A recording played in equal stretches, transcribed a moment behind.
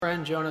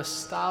Friend Jonas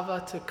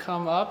Stava to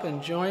come up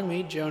and join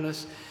me.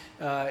 Jonas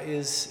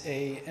is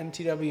a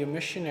MTW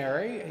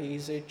missionary.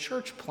 He's a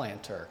church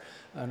planter,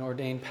 an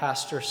ordained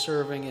pastor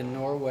serving in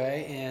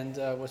Norway. And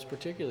what's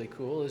particularly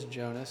cool is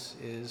Jonas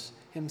is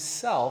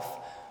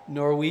himself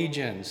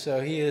Norwegian. So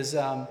he's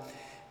the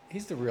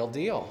real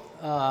deal.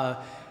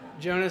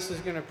 Jonas is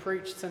going to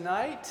preach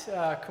tonight.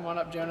 Come on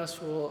up,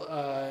 Jonas. We'll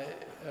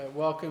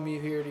welcome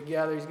you here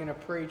together. He's going to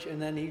preach, and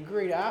then he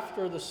agreed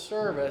after the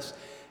service.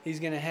 He's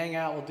going to hang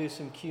out. We'll do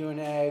some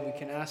Q&A. We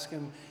can ask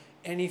him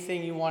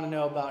anything you want to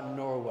know about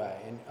Norway.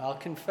 And I'll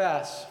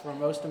confess, for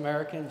most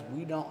Americans,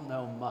 we don't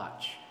know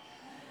much.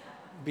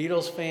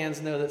 Beatles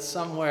fans know that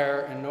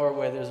somewhere in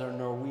Norway there's a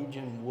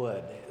Norwegian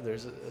wood.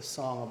 There's a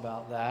song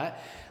about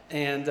that.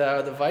 And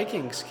the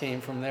Vikings came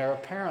from there,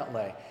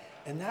 apparently.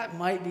 And that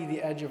might be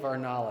the edge of our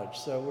knowledge.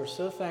 So we're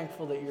so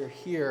thankful that you're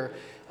here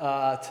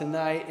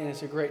tonight, and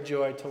it's a great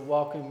joy to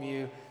welcome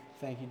you.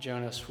 Thank you,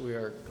 Jonas. We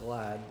are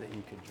glad that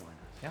you could join us.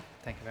 Yeah,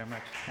 thank you very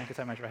much. Thank you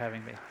so much for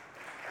having me.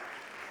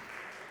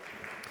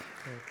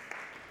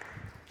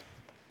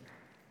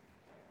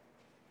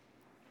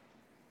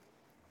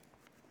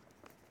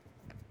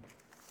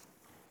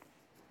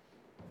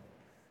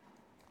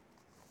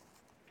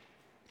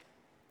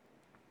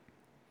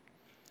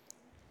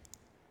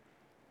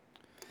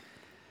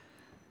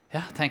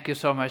 Yeah, thank you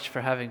so much for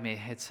having me.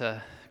 It's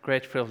a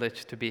great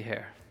privilege to be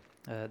here.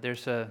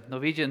 There's a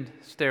Norwegian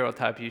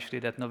stereotype usually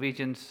that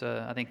Norwegians,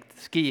 I think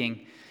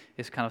skiing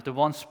is kind of the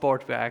one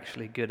sport we're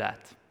actually good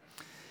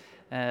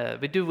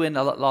at. We do win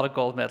a lot of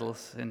gold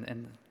medals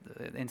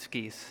in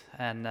skis,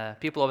 and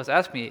people always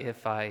ask me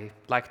if I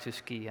like to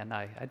ski, and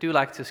I do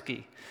like to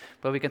ski,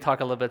 but we can talk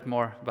a little bit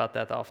more about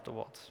that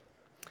afterwards.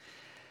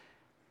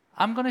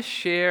 I'm going to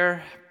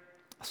share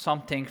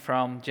something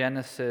from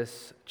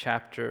Genesis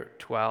chapter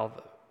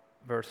 12,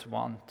 verse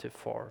 1 to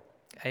 4,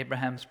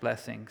 Abraham's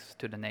blessings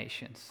to the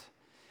nations.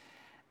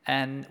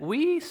 And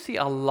we see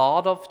a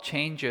lot of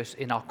changes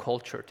in our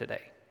culture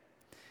today.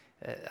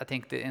 I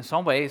think that in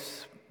some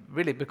ways,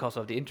 really because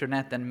of the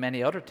internet and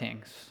many other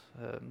things,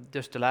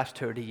 just the last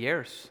 30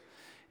 years,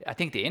 I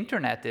think the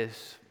internet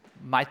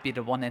might be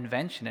the one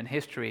invention in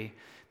history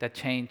that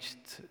changed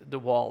the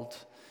world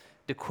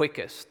the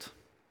quickest.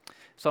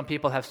 Some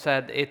people have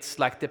said it's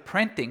like the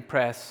printing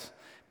press,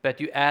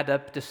 but you add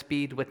up the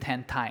speed with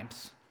 10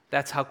 times.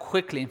 That's how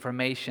quickly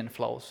information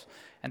flows.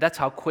 And that's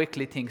how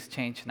quickly things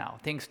change now.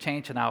 Things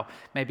change now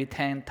maybe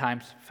 10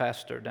 times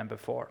faster than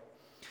before.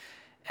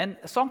 And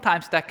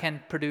sometimes that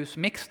can produce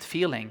mixed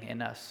feeling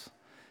in us.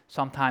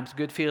 Sometimes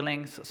good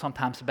feelings,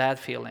 sometimes bad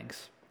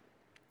feelings.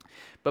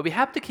 But we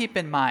have to keep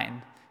in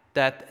mind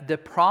that the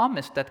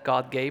promise that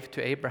God gave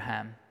to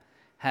Abraham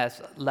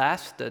has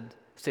lasted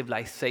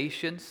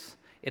civilizations,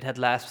 it had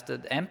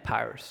lasted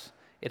empires,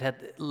 it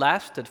had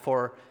lasted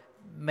for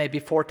maybe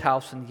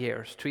 4,000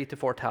 years, 3,000 to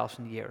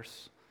 4,000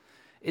 years.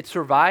 It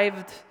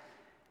survived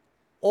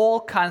all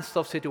kinds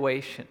of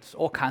situations,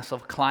 all kinds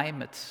of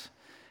climates,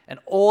 and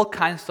all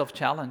kinds of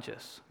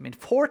challenges. I mean,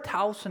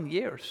 4,000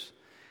 years,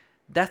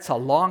 that's a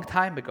long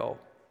time ago.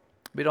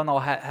 We don't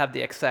have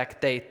the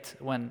exact date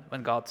when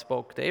God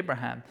spoke to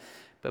Abraham,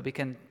 but we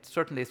can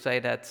certainly say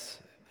that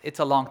it's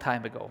a long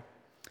time ago.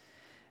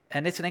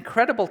 And it's an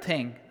incredible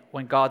thing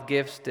when God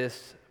gives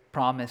this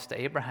promise to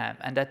Abraham,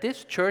 and that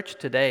this church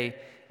today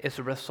is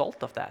a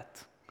result of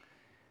that.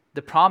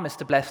 The promise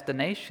to bless the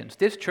nations.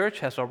 This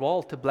church has a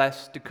role to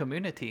bless the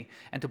community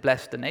and to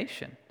bless the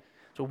nation.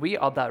 So we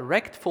are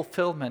direct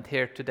fulfillment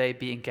here today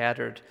being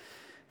gathered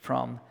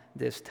from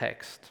this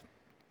text.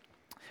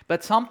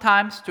 But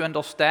sometimes to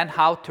understand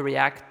how to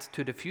react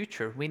to the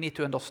future, we need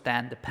to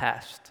understand the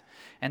past.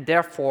 And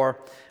therefore,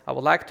 I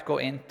would like to go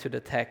into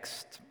the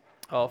text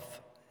of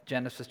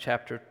Genesis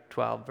chapter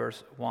 12,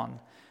 verse 1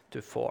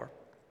 to 4.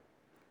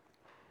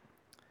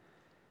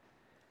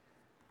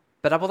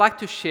 But I would like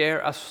to share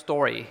a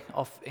story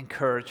of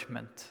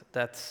encouragement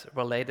that's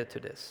related to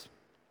this.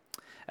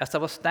 As I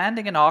was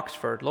standing in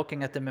Oxford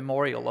looking at the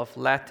memorial of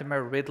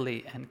Latimer,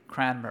 Ridley, and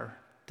Cranmer,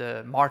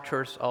 the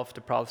martyrs of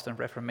the Protestant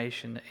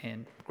Reformation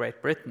in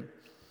Great Britain,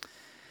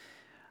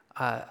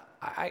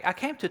 I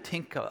came to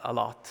think a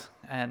lot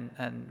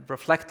and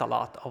reflect a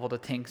lot over the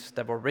things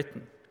that were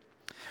written.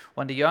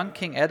 When the young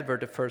King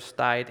Edward I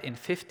died in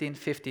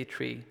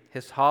 1553,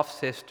 his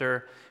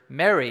half-sister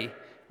Mary,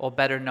 or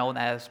better known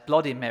as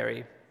Bloody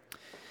Mary,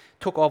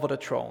 took over the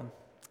throne.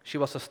 She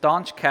was a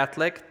staunch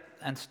Catholic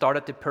and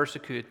started to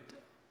persecute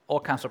all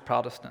kinds of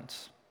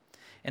Protestants.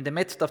 In the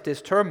midst of this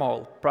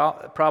turmoil,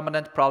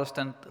 prominent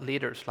Protestant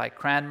leaders like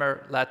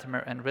Cranmer,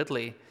 Latimer, and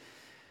Ridley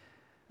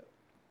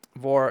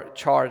were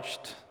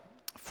charged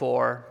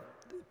for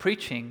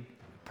preaching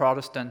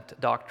Protestant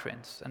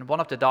doctrines. And one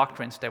of the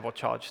doctrines they were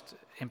charged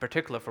in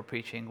particular for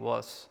preaching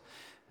was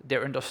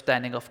their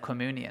understanding of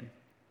communion.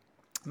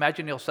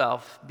 Imagine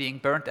yourself being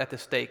burnt at the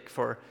stake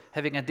for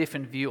having a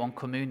different view on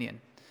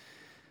communion.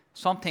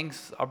 Some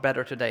things are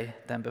better today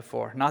than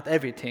before. Not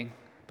everything,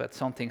 but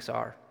some things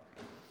are.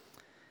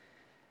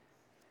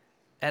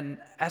 And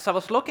as I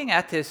was looking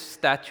at this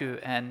statue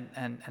and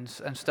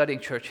studying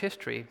church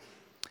history,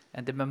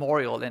 and the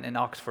memorial in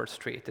Oxford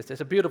Street.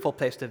 It's a beautiful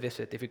place to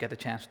visit if you get a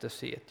chance to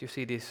see it. You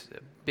see this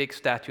big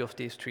statue of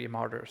these 3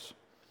 martyrs.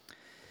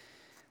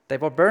 They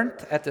were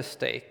burnt at the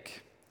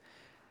stake.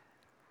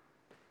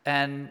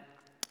 And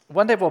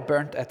when they were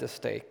burnt at the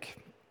stake,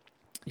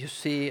 you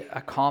see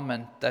a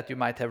comment that you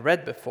might have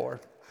read before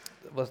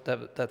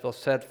that was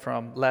said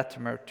from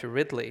Latimer to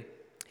Ridley.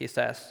 He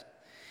says,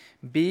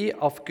 "Be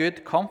of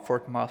good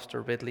comfort,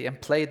 Master Ridley,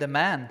 and play the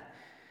man.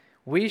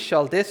 We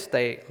shall this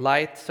day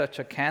light such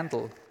a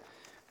candle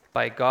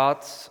by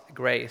God's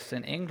grace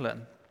in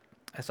England,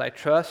 as I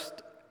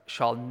trust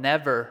shall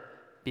never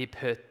be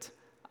put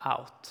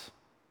out."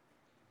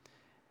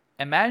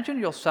 Imagine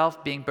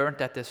yourself being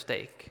burnt at the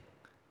stake.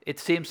 It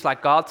seems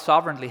like God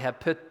sovereignly had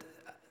put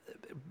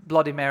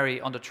Bloody Mary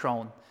on the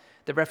throne.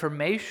 The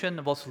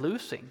Reformation was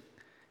losing.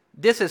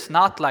 This is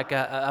not like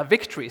a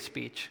victory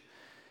speech.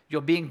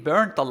 You're being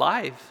burnt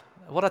alive.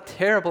 What a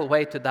terrible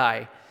way to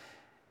die.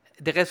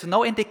 There is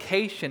no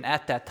indication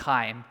at that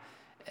time,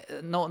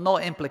 no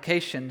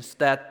implications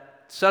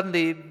that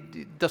suddenly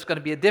there's going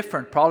to be a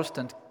different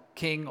Protestant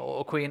king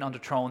or queen on the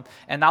throne,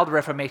 and now the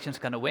Reformation is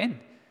going to win.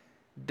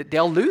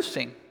 They're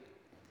losing.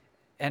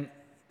 And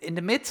in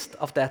the midst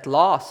of that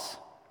loss,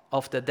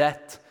 of the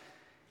death,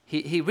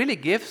 he really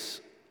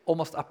gives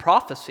almost a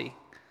prophecy,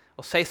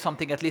 or say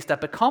something at least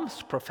that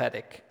becomes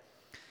prophetic,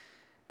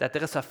 that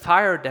there is a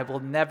fire that will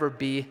never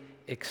be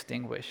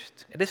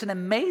extinguished. It is an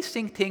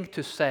amazing thing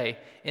to say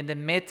in the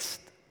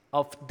midst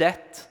of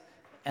death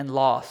and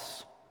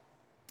loss.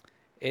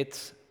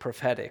 It's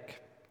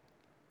prophetic.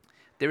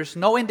 There is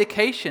no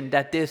indication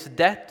that this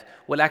death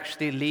will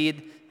actually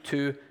lead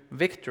to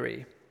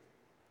victory.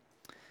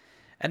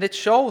 And it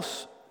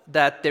shows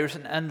that there's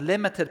an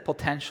unlimited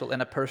potential in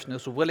a person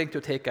who's willing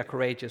to take a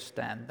courageous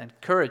stand. And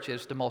courage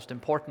is the most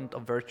important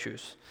of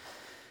virtues.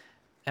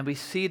 And we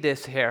see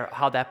this here,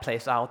 how that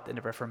plays out in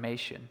the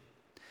Reformation.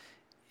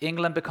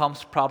 England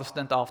becomes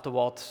Protestant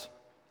afterwards.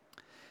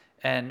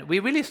 And we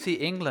really see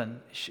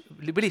England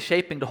really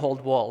shaping the whole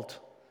world.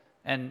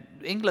 And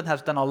England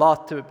has done a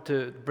lot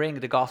to bring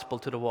the gospel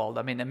to the world.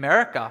 I mean,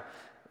 America,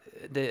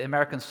 the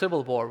American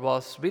Civil War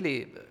was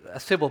really a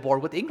civil war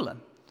with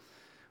England,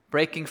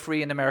 breaking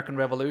free in the American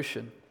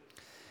Revolution.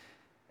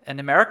 And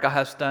America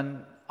has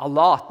done a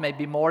lot,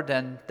 maybe more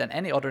than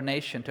any other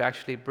nation, to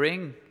actually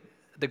bring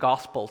the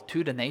gospel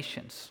to the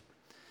nations,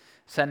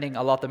 sending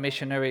a lot of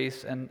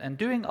missionaries and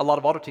doing a lot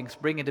of other things,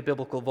 bringing the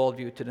biblical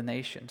worldview to the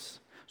nations.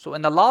 So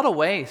in a lot of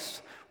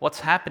ways, what's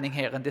happening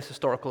here in this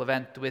historical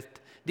event with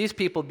these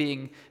people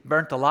being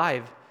burnt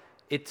alive,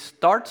 it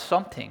starts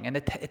something, and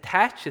it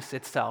attaches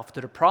itself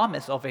to the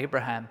promise of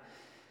Abraham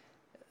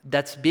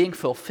that's being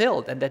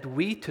fulfilled, and that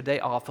we today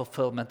are a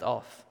fulfillment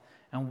of.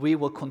 And we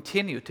will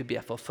continue to be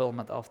a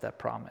fulfillment of that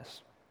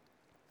promise.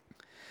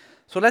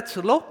 So let's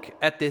look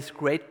at this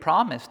great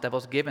promise that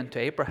was given to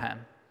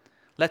Abraham.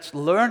 Let's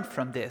learn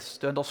from this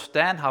to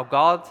understand how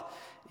God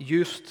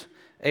used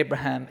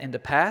Abraham in the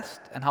past,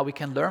 and how we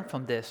can learn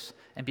from this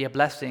and be a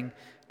blessing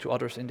to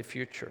others in the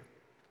future.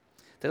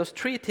 There's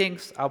 3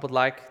 things I would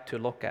like to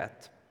look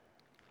at.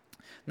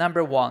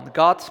 Number 1,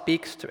 God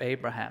speaks to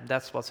Abraham.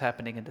 That's what's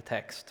happening in the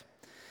text.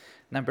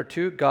 Number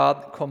 2,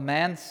 God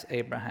commands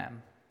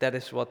Abraham. That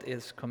is what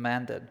is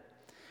commanded.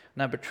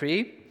 Number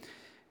 3,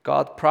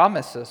 God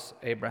promises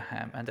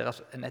Abraham, and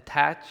there's an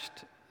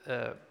attached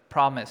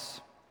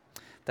promise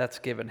that's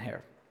given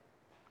here.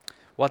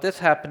 What is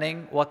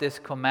happening, what is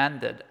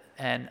commanded,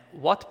 and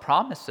what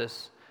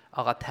promises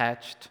are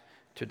attached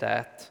to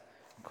that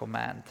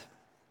command.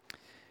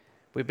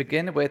 We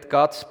begin with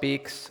God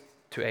speaks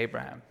to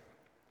Abraham.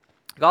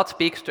 God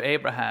speaks to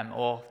Abraham,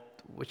 or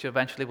which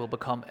eventually will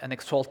become an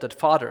exalted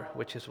father,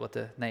 which is what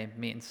the name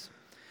means.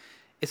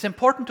 It's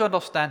important to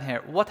understand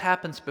here what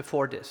happens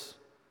before this,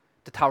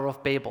 the Tower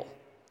of Babel.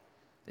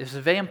 It's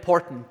very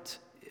important,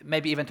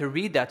 maybe even to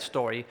read that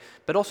story,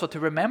 but also to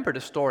remember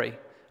the story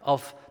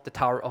of the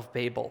Tower of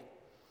Babel.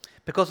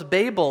 Because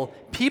Babel,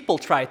 people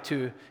tried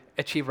to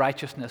achieve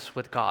righteousness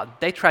with God.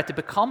 They tried to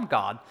become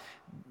God,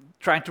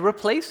 trying to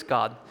replace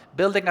God,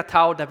 building a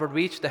tower that would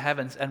reach the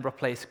heavens and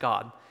replace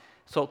God.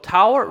 So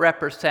tower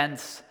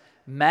represents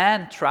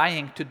man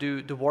trying to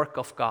do the work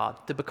of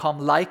God, to become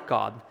like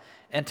God,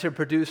 and to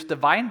produce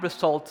divine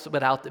results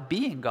without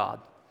being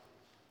God.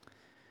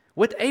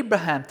 With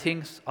Abraham,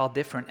 things are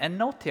different. And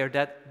note here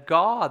that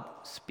God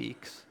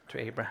speaks to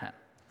Abraham.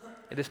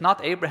 It is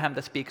not Abraham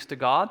that speaks to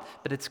God,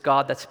 but it's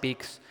God that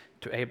speaks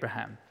to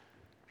Abraham.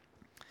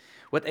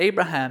 With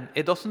Abraham,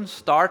 it doesn't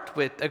start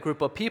with a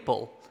group of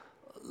people.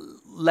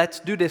 Let's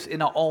do this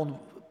in our own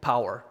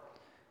power.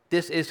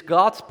 This is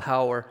God's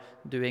power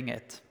doing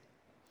it.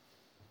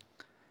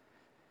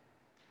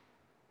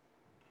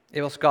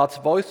 It was God's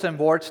voice and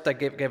words that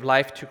gave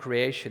life to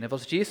creation. It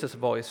was Jesus'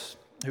 voice,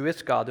 who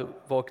is God, who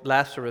woke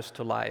Lazarus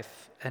to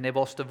life. And it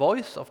was the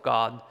voice of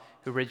God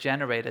who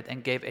regenerated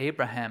and gave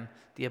Abraham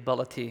the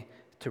ability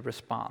to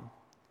respond.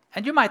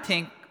 And you might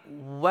think,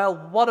 well,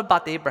 what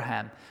about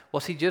Abraham?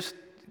 Was he just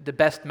the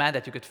best man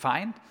that you could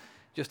find?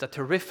 just a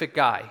terrific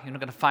guy. You're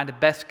going to find the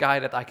best guy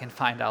that I can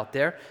find out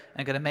there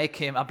and going to make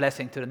him a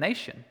blessing to the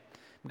nation.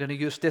 I'm going to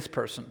use this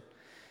person.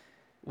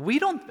 We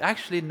don't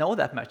actually know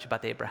that much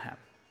about Abraham.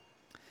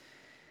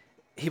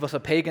 He was a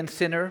pagan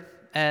sinner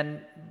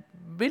and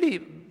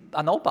really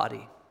a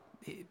nobody.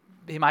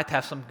 He might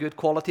have some good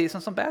qualities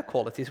and some bad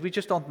qualities. We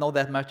just don't know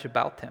that much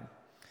about him.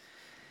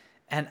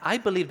 And I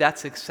believe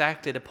that's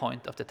exactly the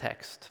point of the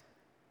text.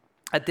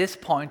 At this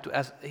point,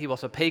 as he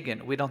was a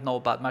pagan, we don't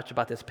know much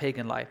about his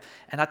pagan life.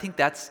 And I think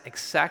that's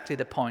exactly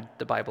the point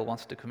the Bible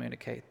wants to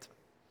communicate.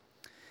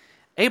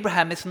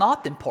 Abraham is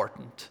not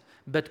important,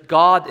 but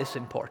God is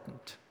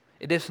important.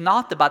 It is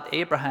not about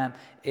Abraham,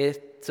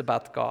 it's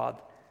about God.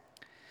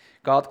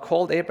 God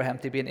called Abraham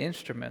to be an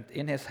instrument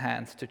in his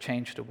hands to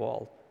change the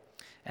world.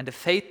 And the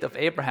faith of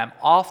Abraham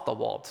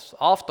afterwards,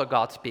 after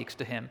God speaks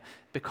to him,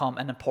 become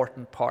an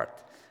important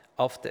part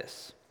of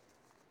this.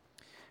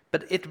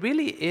 But it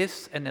really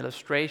is an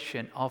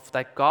illustration of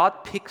that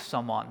God picks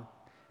someone,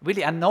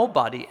 really a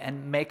nobody,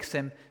 and makes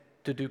him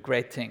to do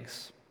great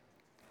things.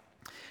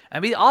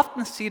 And we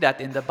often see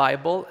that in the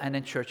Bible and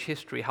in church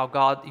history, how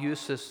God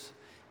uses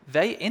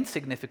very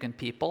insignificant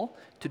people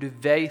to do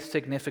very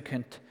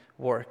significant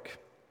work.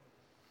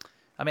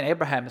 I mean,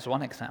 Abraham is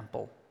one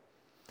example.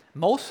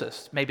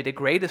 Moses, maybe the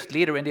greatest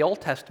leader in the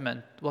Old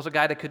Testament, was a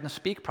guy that couldn't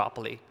speak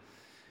properly.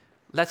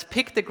 Let's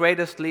pick the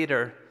greatest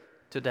leader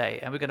today,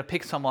 and we're going to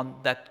pick someone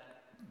that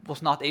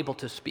was not able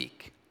to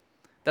speak.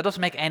 That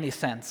doesn't make any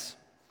sense.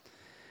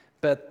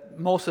 But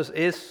Moses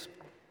is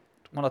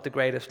one of the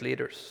greatest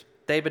leaders.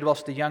 David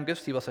was the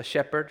youngest, he was a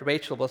shepherd.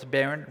 Rachel was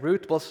barren.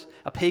 Ruth was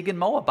a pagan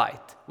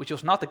Moabite, which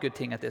was not a good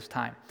thing at this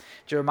time.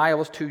 Jeremiah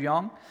was too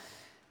young.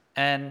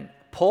 And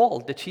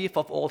Paul, the chief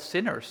of all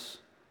sinners.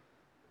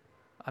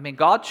 I mean,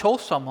 God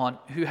chose someone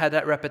who had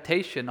that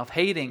reputation of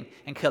hating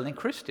and killing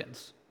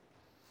Christians.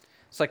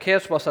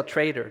 Zacchaeus was a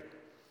traitor.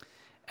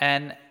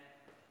 And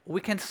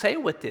we can say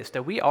with this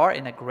that we are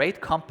in a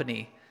great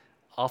company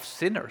of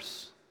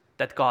sinners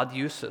that God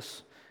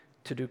uses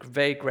to do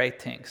very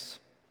great things.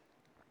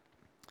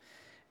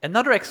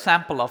 Another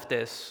example of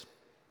this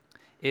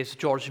is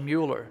George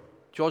Mueller.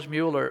 George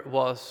Mueller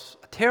was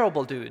a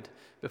terrible dude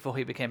before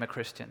he became a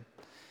Christian.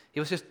 He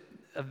was just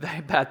a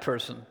very bad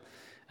person,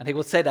 and he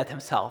would say that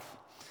himself.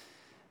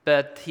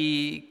 But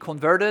he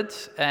converted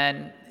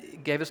and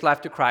gave his life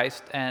to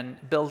Christ and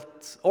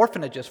built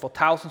orphanages for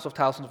thousands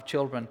of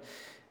children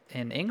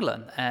in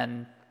England,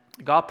 and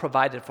God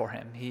provided for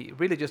him. He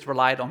really just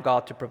relied on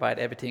God to provide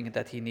everything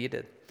that he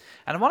needed.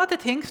 And one of the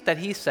things that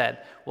he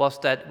said was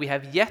that we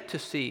have yet to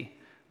see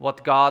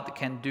what God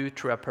can do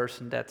through a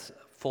person that's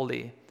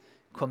fully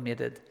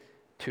committed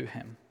to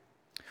him.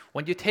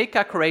 When you take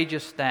a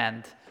courageous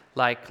stand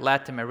like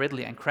Latimer,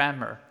 Ridley, and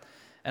Cranmer,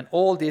 and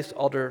all these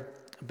other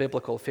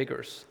biblical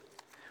figures,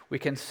 we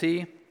can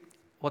see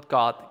what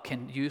God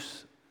can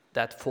use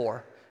that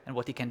for and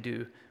what he can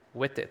do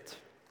with it.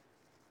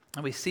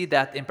 And we see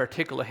that in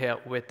particular here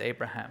with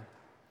Abraham.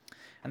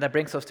 And that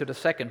brings us to the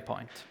second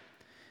point.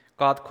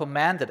 God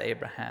commanded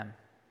Abraham.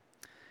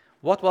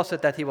 What was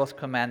it that he was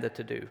commanded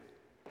to do?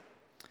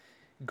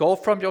 Go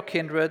from your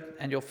kindred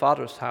and your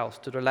father's house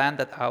to the land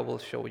that I will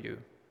show you.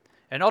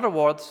 In other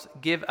words,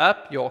 give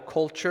up your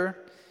culture,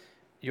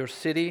 your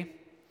city.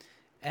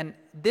 And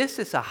this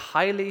is a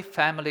highly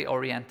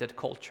family-oriented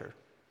culture.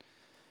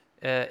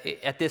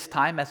 At this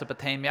time,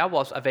 Mesopotamia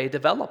was a very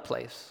developed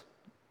place.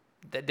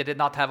 They did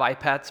not have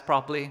iPads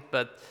probably,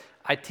 but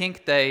I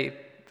think they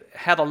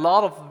had a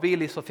lot of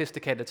really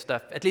sophisticated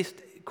stuff, at least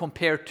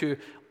compared to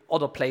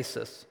other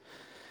places.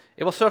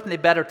 It was certainly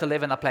better to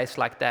live in a place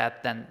like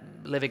that than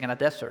living in a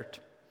desert.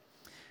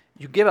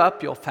 You give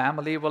up your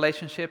family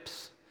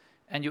relationships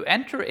and you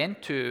enter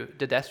into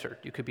the desert.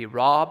 You could be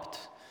robbed.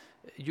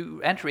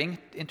 You enter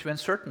into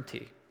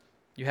uncertainty.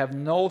 You have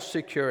no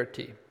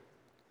security.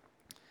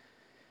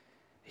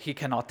 He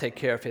cannot take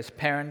care of his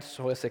parents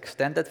or his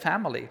extended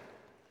family.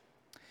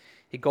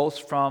 He goes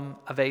from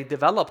a very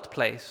developed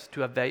place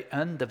to a very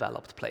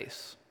undeveloped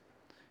place.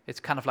 It's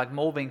kind of like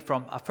moving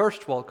from a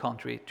first world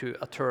country to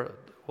a third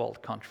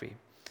world country.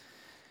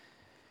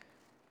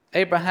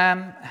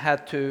 Abraham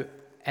had to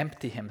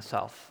empty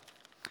himself.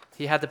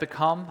 He had to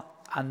become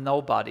a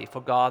nobody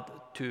for God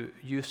to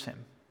use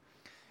him.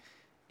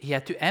 He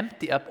had to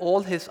empty up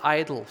all his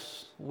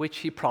idols, which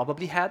he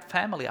probably had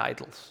family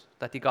idols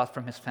that he got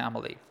from his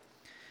family.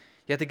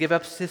 He had to give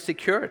up his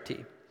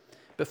security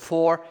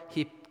before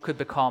he could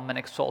become an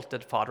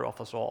exalted father of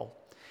us all.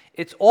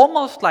 It's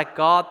almost like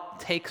God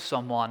takes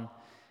someone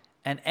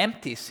and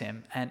empties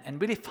him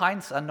and really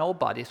finds a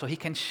nobody so he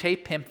can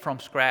shape him from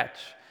scratch.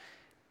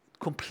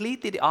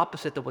 Completely the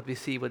opposite of what we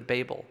see with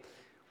Babel.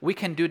 We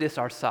can do this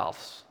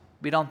ourselves.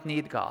 We don't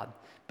need God.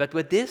 But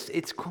with this,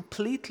 it's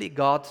completely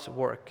God's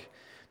work.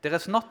 There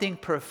is nothing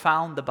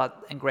profound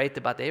and great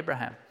about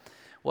Abraham.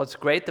 What's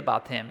great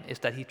about him is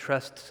that he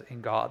trusts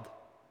in God.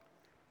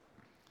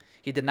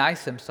 He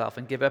denies himself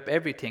and gives up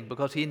everything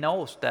because he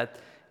knows that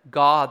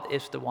God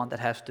is the one that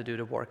has to do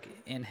the work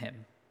in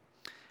him.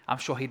 I'm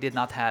sure he did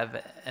not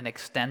have an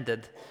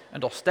extended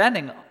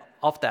understanding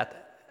of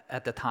that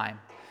at the time.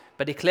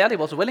 But he clearly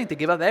was willing to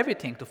give up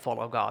everything to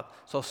follow God.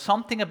 So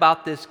something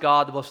about this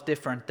God was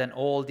different than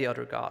all the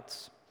other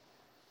gods.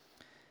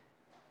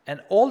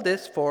 And all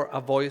this for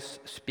a voice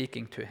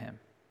speaking to him.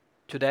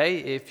 Today,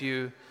 if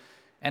you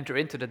enter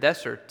into the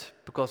desert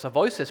because a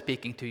voice is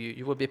speaking to you,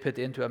 you will be put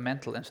into a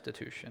mental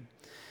institution.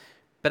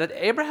 But at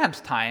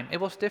Abraham's time, it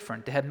was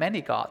different. They had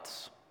many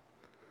gods.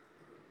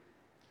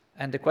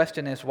 And the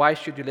question is, why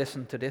should you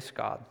listen to this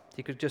God?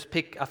 He could just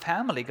pick a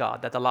family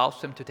God that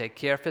allows him to take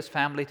care of his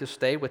family, to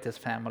stay with his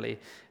family,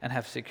 and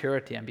have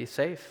security and be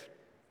safe.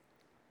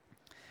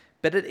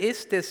 But it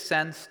is this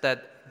sense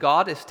that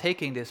God is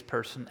taking this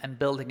person and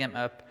building him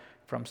up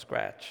from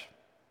scratch.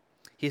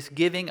 He's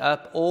giving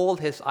up all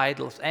his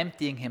idols,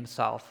 emptying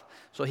himself,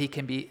 so he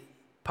can be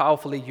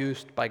powerfully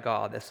used by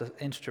God as an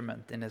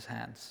instrument in his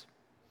hands.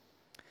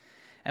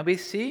 And we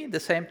see the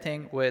same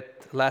thing with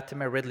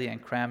Latimer, Ridley,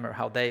 and Kramer,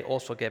 how they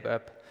also gave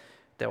up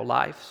their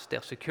lives,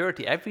 their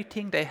security,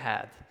 everything they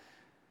had,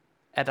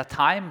 at a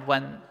time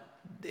when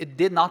it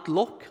did not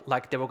look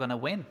like they were going to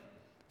win.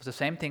 It was the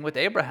same thing with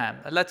Abraham.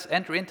 Let's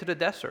enter into the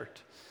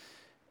desert.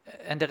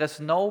 And there is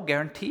no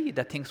guarantee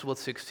that things will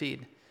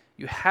succeed.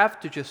 You have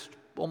to just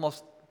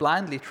almost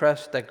blindly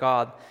trust that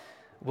God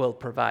will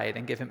provide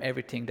and give him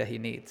everything that he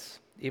needs,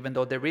 even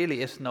though there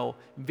really is no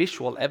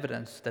visual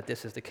evidence that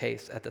this is the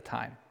case at the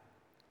time.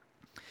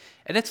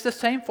 And it's the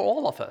same for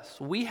all of us.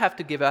 We have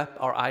to give up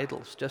our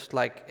idols, just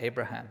like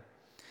Abraham.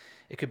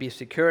 It could be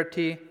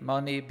security,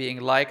 money, being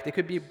liked. It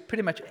could be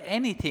pretty much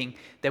anything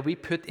that we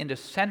put in the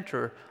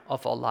center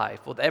of our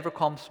life, whatever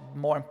comes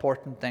more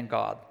important than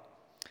God.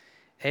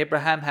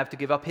 Abraham had to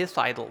give up his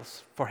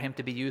idols for him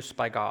to be used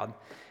by God,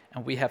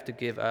 and we have to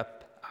give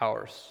up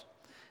ours.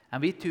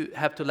 And we too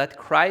have to let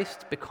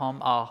Christ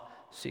become our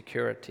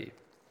security.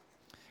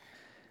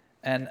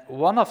 And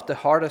one of the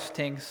hardest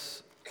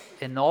things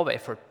in Norway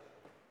for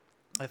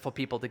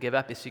people to give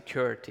up is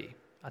security.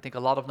 I think a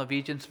lot of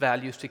Norwegians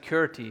value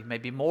security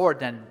maybe more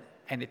than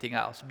anything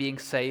else, being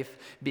safe,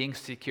 being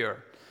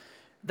secure.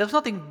 There's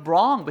nothing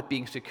wrong with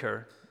being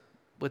secure,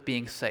 with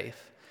being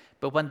safe.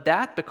 But when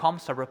that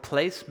becomes a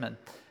replacement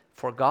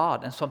for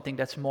God and something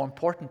that's more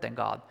important than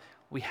God,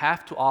 we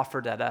have to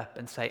offer that up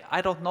and say,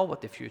 I don't know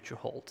what the future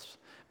holds,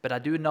 but I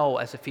do know,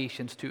 as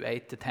Ephesians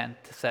 2:8-10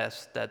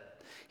 says,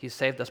 that he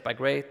saved us by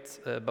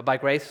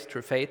grace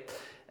through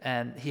faith,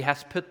 and he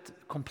has put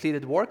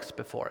completed works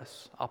before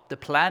us. The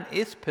plan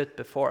is put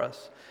before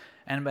us.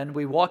 And when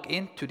we walk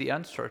into the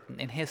uncertain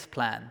in his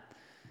plan,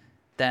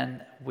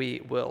 then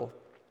we will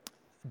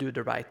do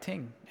the right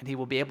thing. And he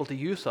will be able to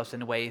use us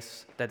in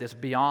ways that is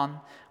beyond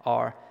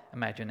our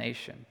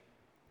imagination.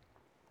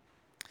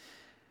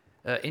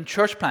 In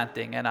church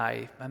planting, and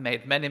I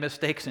made many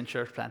mistakes in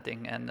church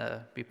planting, and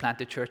we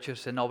planted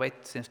churches in Norway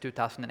since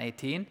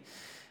 2018.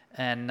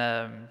 And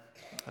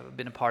I've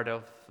been a part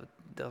of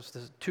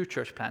there's 2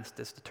 church plants.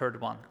 There's the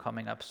 3rd one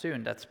coming up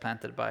soon that's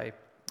planted by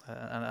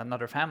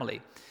another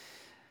family.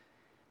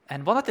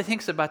 And one of the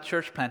things about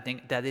church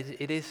planting that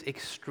it is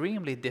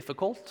extremely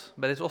difficult,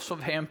 but it's also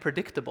very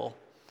unpredictable.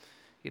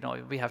 You know,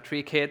 we have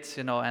 3 kids,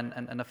 and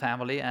a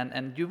family,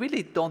 and you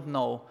really don't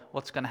know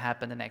what's going to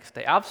happen the next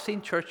day. I've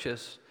seen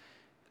churches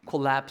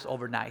collapse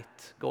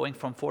overnight, going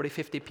from 40,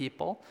 50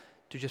 people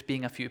to just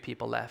being a few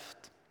people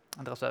left.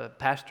 And there's a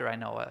pastor I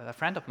know, a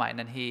friend of mine,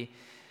 and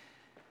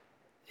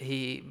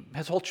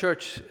his whole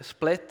church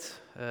split.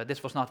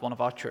 This was not one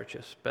of our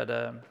churches, but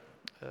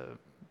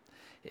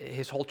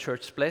his whole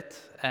church split,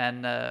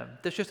 and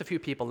there's just a few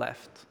people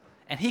left.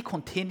 And he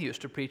continues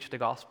to preach the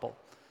gospel,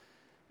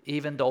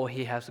 even though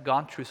he has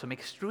gone through some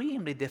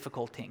extremely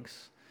difficult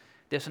things.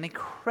 There's an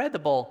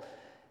incredible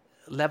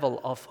level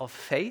of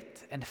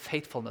faith and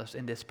faithfulness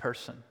in this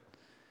person.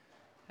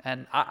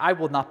 And I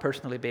would not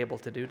personally be able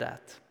to do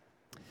that.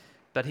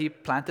 But he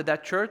planted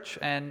that church,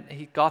 and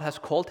God has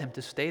called him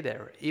to stay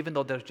there, even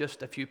though there's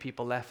just a few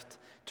people left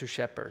to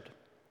shepherd.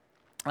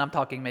 And I'm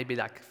talking maybe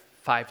like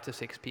 5 to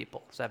 6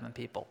 people, 7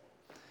 people.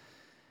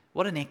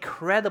 What an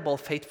incredible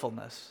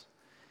faithfulness.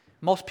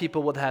 Most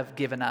people would have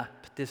given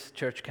up. This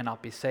church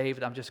cannot be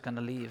saved. I'm just going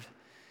to leave.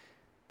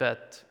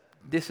 But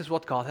this is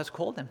what God has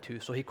called him to,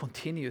 so he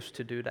continues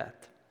to do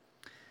that.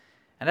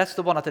 And that's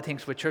one of the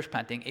things with church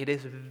planting. It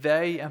is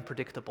very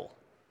unpredictable.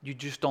 You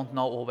just don't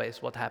know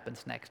always what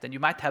happens next. And you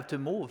might have to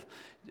move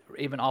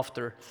even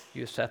after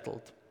you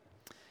settled.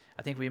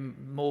 I think we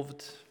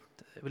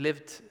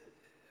lived,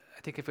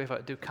 I think if I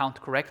do count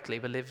correctly,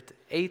 we lived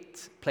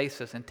 8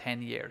 places in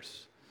 10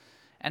 years.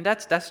 And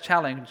that's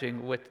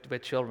challenging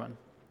with children.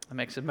 It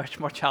makes it much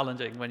more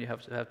challenging when you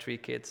have 3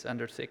 kids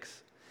under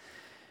 6.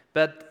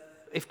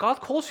 But if God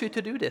calls you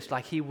to do this,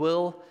 like he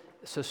will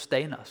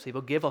sustain us. He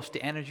will give us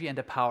the energy and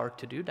the power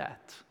to do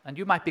that. And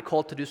you might be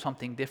called to do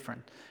something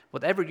different.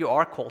 Whatever you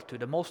are called to,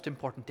 the most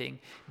important thing,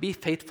 be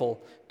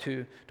faithful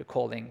to the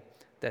calling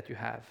that you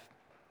have.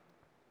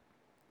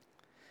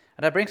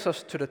 And that brings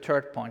us to the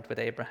 3rd point with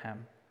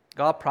Abraham.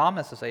 God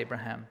promises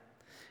Abraham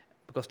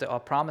because there are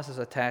promises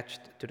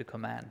attached to the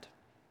command.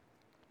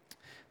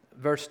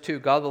 Verse 2,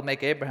 God will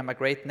make Abraham a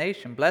great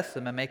nation, bless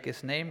him and make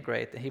his name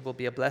great, and he will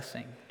be a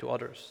blessing to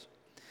others.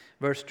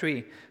 Verse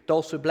 3,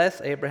 those who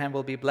bless Abraham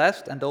will be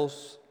blessed, and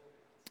those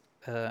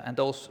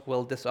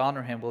will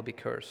dishonor him will be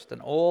cursed,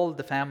 and all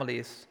the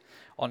families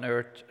on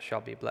earth shall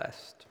be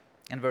blessed.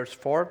 In verse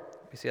 4,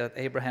 we see that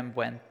Abraham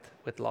went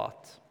with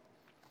Lot.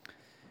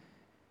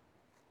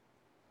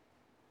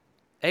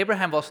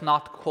 Abraham was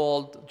not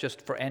called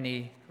just for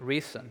any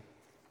reason.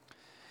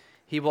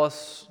 He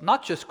was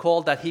not just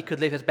called that he could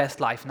live his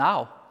best life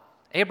now.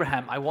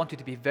 Abraham, I want you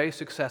to be very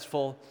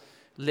successful,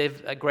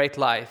 live a great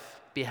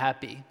life, be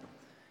happy,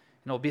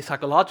 be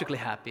psychologically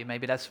happy.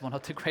 Maybe that's one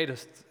of the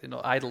greatest,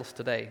 idols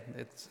today.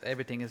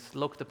 Everything is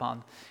looked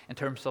upon in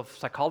terms of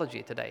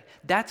psychology today.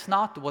 That's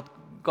not what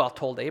God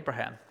told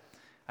Abraham.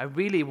 I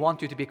really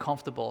want you to be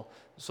comfortable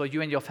so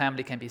you and your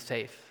family can be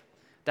safe.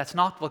 That's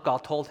not what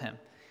God told him.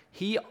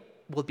 He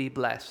will be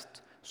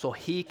blessed so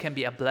he can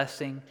be a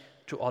blessing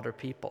to other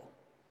people.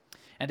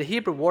 And the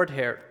Hebrew word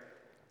here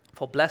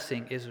for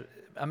blessing is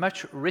a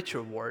much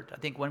richer word. I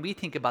think when we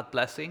think about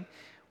blessing,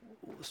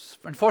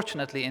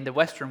 unfortunately in the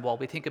Western world,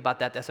 we think about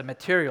that as a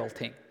material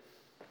thing.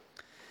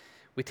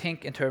 We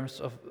think in terms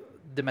of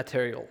the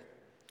material.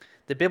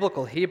 The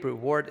biblical Hebrew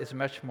word is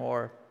much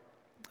more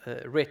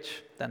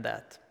rich than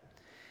that.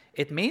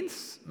 It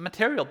means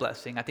material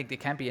blessing. I think it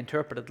can be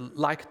interpreted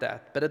like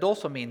that, but it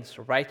also means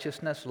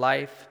righteousness,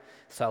 life,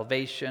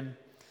 salvation,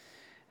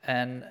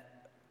 and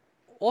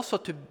also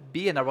to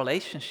be in a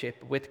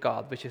relationship with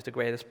God, which is the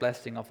greatest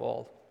blessing of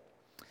all.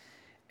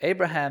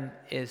 Abraham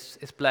is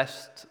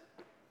blessed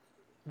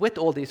with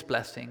all these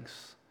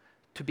blessings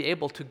to be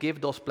able to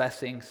give those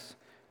blessings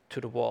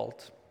to the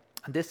world.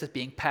 And this is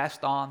being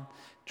passed on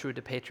through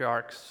the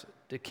patriarchs,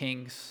 the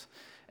kings,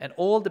 and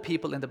all the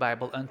people in the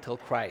Bible until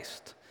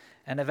Christ.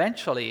 And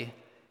eventually,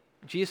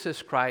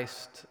 Jesus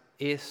Christ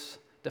is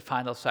the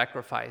final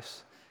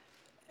sacrifice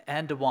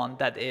and the one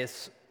that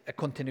is a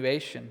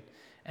continuation,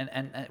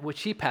 and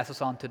which he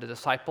passes on to the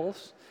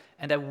disciples,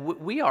 and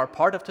that we are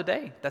part of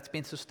today. That's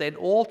been sustained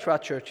all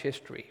throughout church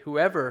history.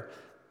 Whoever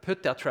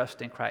put their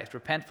trust in Christ,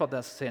 repent for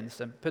their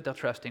sins, and put their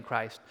trust in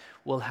Christ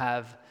will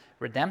have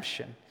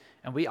redemption.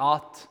 And we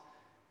ought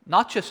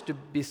not just to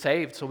be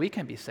saved so we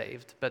can be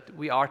saved, but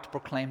we are to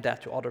proclaim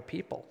that to other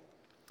people.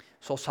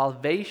 So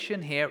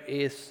salvation here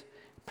is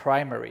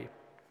primary.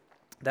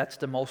 That's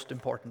the most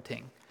important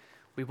thing.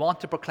 We want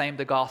to proclaim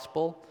the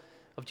gospel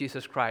of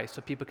Jesus Christ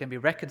so people can be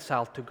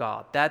reconciled to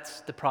God.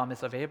 That's the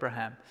promise of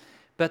Abraham.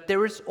 But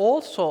there is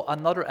also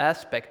another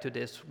aspect to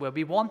this where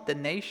we want the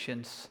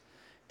nations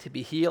to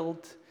be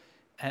healed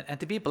and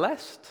to be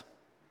blessed.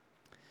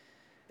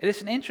 It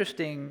is an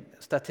interesting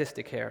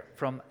statistic here.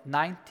 From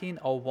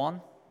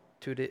 1901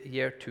 to the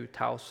year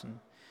 2000,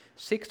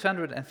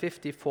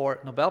 654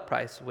 Nobel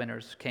Prize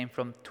winners came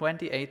from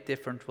 28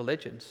 different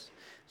religions.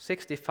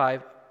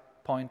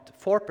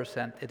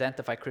 65.4%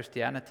 identify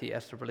Christianity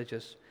as the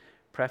religious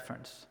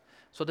preference.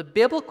 So the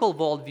biblical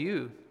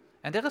worldview,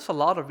 and there is a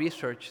lot of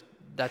research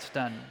that's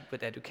done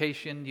with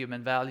education,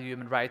 human value,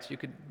 human rights. You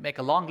could make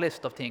a long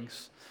list of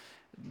things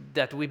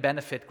that we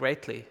benefit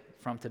greatly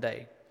from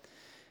today.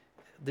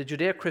 The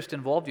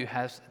Judeo-Christian worldview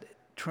has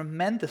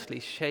tremendously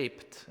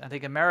shaped, I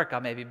think America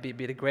maybe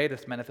be the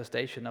greatest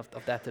manifestation of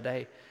that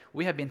today.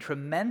 We have been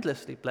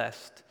tremendously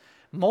blessed,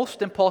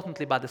 most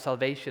importantly by the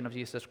salvation of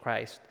Jesus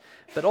Christ,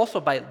 but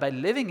also by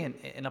living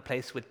in a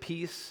place with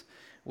peace,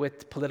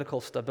 with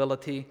political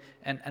stability,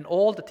 and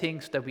all the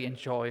things that we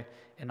enjoy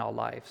in our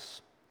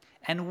lives.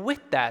 And with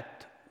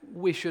that,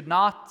 we should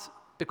not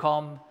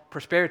become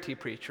prosperity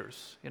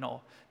preachers,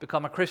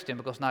 become a Christian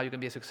because now you can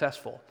be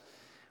successful.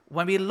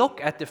 When we look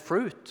at the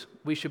fruit,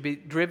 we should be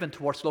driven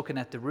towards looking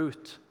at the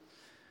root.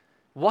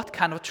 What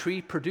kind of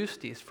tree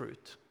produced these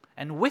fruit?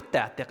 And with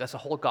that, there is a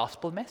whole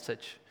gospel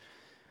message.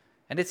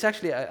 And it's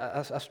actually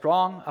a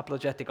strong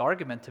apologetic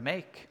argument to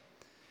make.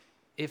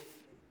 If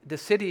the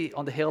city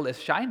on the hill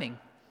is shining,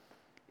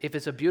 if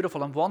it's a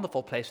beautiful and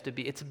wonderful place to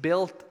be, it's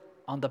built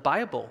on the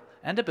Bible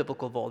and the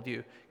biblical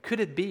worldview. Could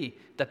it be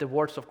that the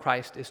words of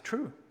Christ is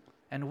true?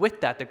 And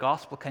with that, the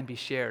gospel can be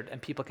shared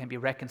and people can be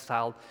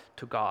reconciled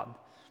to God.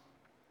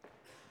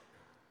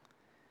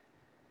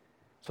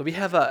 So we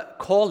have a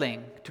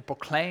calling to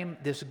proclaim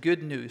this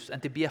good news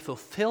and to be a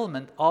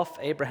fulfillment of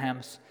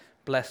Abraham's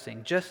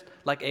blessing, just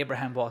like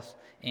Abraham was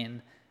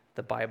in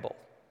the Bible.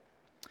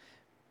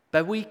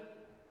 But we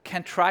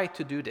can try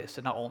to do this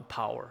in our own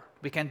power.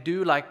 We can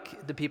do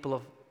like the people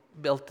who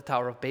built the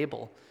Tower of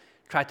Babel,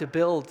 try to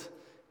build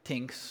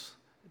things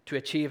to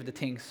achieve the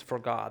things for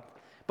God.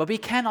 But we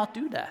cannot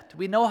do that.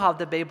 We know how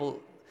the Babel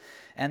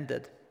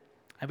ended,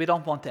 and we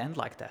don't want to end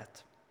like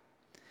that.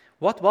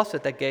 What was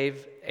it that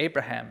gave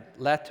Abraham,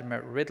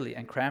 Latimer, Ridley,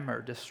 and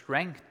Cranmer the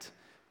strength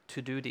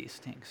to do these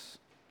things?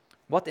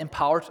 What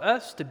empowers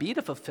us to be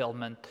the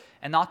fulfillment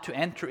and not to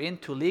enter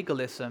into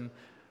legalism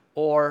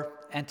or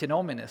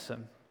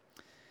antinomianism,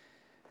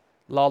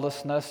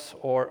 lawlessness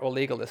or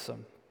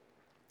legalism?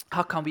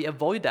 How can we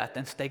avoid that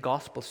and stay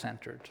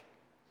gospel-centered?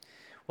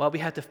 Well, we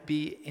have to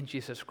be in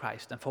Jesus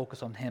Christ and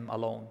focus on Him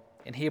alone.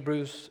 In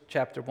Hebrews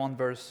chapter 1,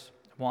 verse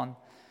 1,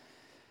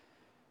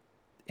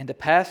 In the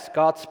past,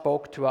 God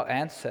spoke to our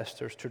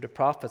ancestors, through the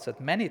prophets,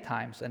 at many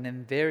times and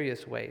in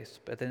various ways.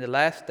 But in the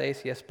last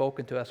days, he has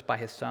spoken to us by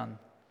his Son,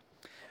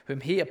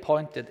 whom he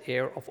appointed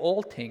heir of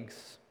all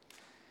things,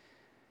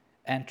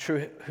 and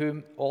through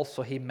whom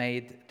also he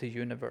made the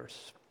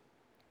universe.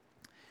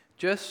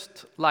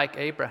 Just like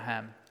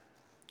Abraham,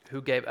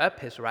 who gave up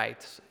his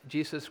rights,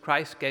 Jesus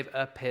Christ gave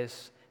up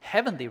his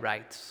heavenly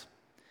rights.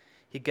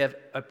 He gave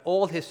up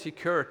all his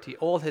security,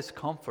 all his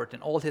comfort,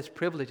 and all his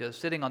privileges,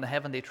 sitting on the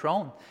heavenly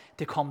throne,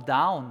 to come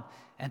down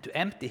and to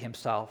empty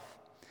himself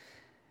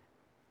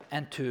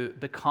and to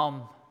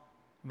become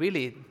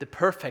really the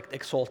perfect,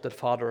 exalted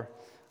Father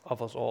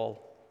of us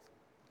all,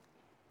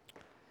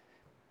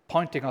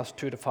 pointing us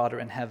to the Father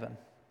in heaven.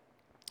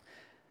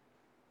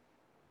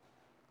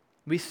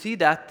 We see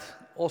that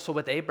also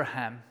with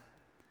Abraham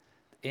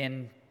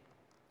in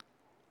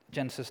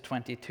Genesis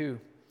 22,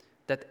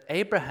 that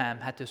Abraham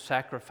had to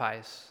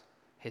sacrifice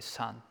his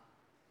son.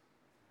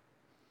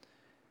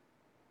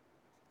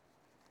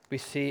 We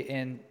see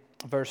in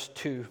verse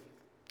 2,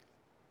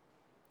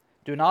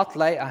 "Do not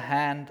lay a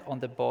hand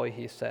on the boy,"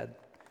 he said.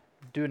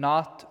 "Do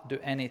not do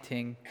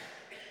anything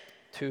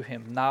to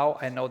him. Now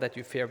I know that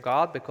you fear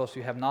God, because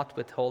you have not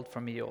withheld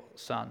from me your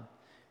son,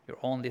 your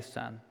only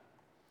son."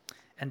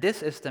 And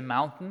this is the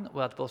mountain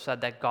where it was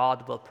said that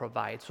God will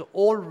provide. So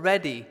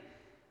already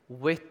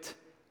with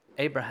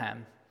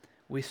Abraham,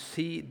 we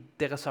see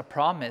there is a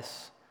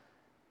promise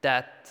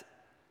that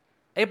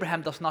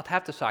Abraham does not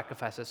have to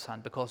sacrifice his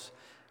son, because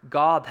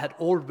God had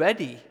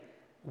already,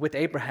 with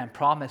Abraham,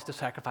 promised to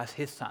sacrifice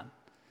his son.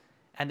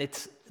 And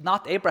it's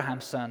not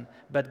Abraham's son,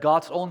 but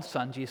God's own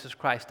son, Jesus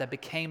Christ, that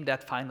became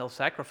that final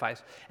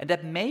sacrifice. And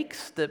that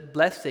makes the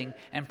blessing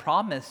and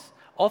promise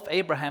of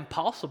Abraham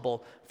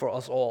possible for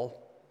us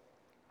all.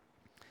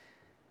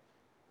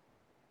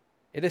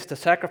 It is the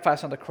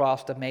sacrifice on the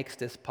cross that makes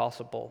this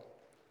possible.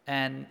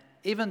 And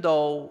even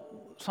though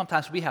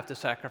sometimes we have to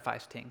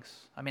sacrifice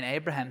things, I mean,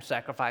 Abraham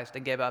sacrificed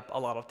and gave up a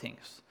lot of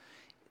things.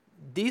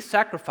 These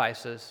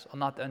sacrifices are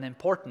not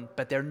unimportant,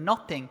 but they're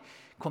nothing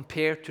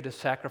compared to the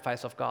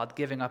sacrifice of God,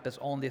 giving up his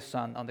only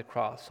son on the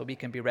cross so we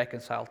can be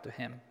reconciled to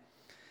him.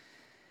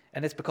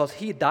 And it's because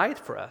he died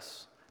for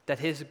us, that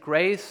his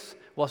grace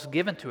was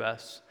given to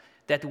us,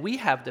 that we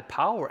have the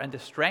power and the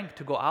strength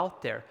to go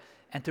out there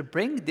and to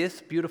bring this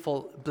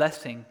beautiful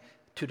blessing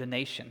to the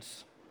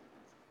nations.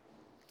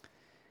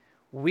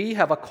 We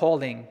have a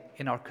calling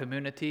in our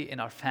community, in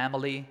our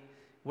family,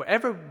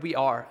 wherever we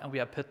are and we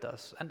have put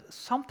us. And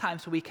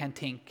sometimes we can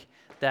think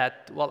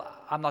that, well,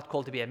 I'm not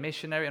called to be a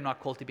missionary, I'm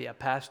not called to be a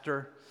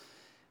pastor,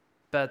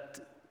 but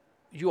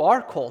you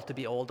are called to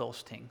be all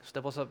those things.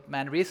 There was a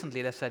man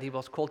recently that said he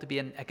was called to be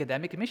an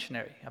academic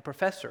missionary, a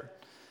professor,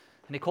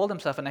 and he called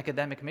himself an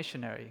academic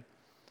missionary.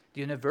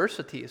 The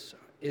universities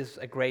is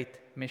a great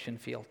mission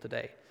field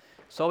today.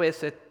 So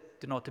is it,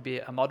 to be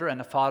a mother and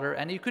a father,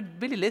 and you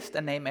could really list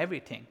and name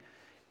everything.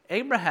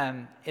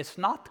 Abraham is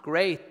not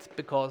great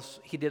because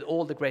he did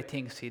all the great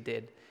things he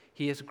did.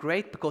 He is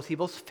great because he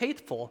was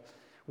faithful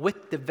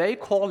with the very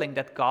calling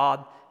that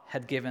God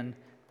had given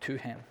to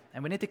him.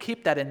 And we need to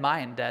keep that in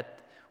mind, that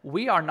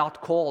we are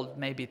not called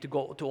maybe to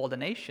go to all the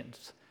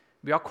nations.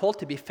 We are called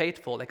to be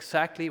faithful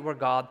exactly where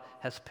God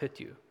has put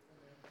you.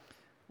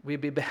 We'll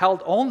be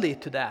beheld only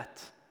to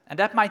that. And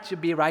that might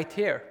be right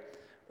here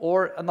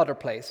or another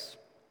place.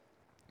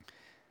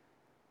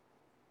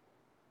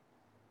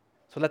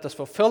 So let us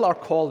fulfill our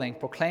calling,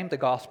 proclaim the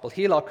gospel,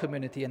 heal our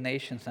community and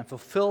nations, and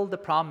fulfill the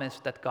promise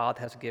that God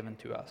has given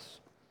to us.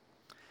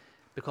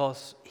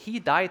 Because he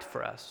died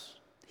for us.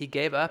 He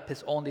gave up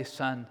his only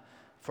son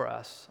for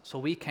us. So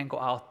we can go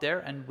out there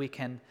and we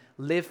can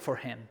live for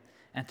him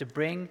and to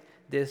bring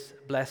this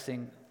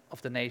blessing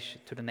of the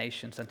nation to the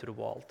nations and to the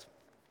world.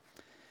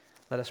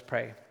 Let us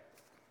pray.